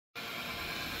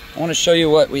I want to show you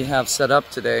what we have set up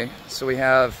today. So we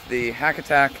have the Hack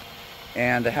Attack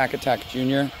and the Hack Attack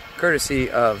Junior, courtesy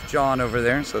of John over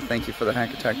there, so thank you for the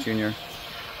Hack Attack Junior.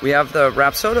 We have the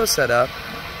Rapsodo set up,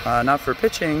 not for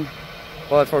pitching,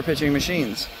 but for pitching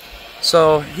machines.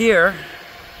 So here,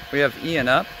 we have Ian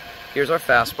up. Here's our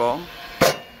fastball.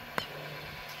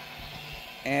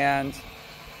 And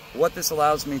what this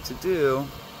allows me to do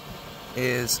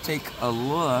is take a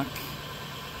look.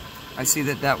 I see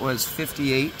that that was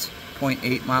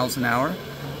 58.8 miles an hour.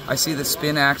 I see the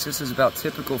spin axis is about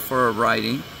typical for a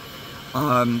righty.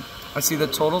 I see the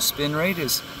total spin rate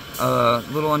is a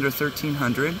little under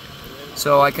 1,300.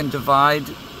 So I can divide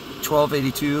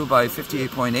 1282 by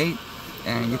 58.8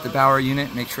 and get the Bauer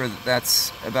unit, make sure that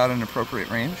that's about an appropriate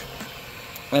range.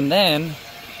 And then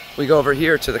we go over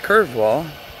here to the curve wall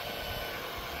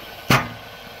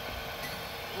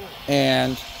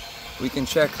and we can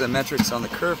check the metrics on the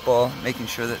curveball, making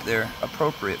sure that they're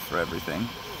appropriate for everything.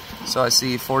 So I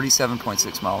see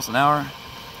 47.6 miles an hour,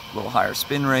 a little higher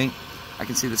spin rate. I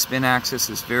can see the spin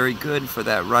axis is very good for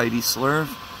that righty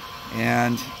slurve.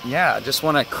 And yeah, I just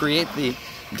want to create the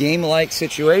game-like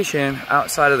situation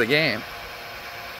outside of the game.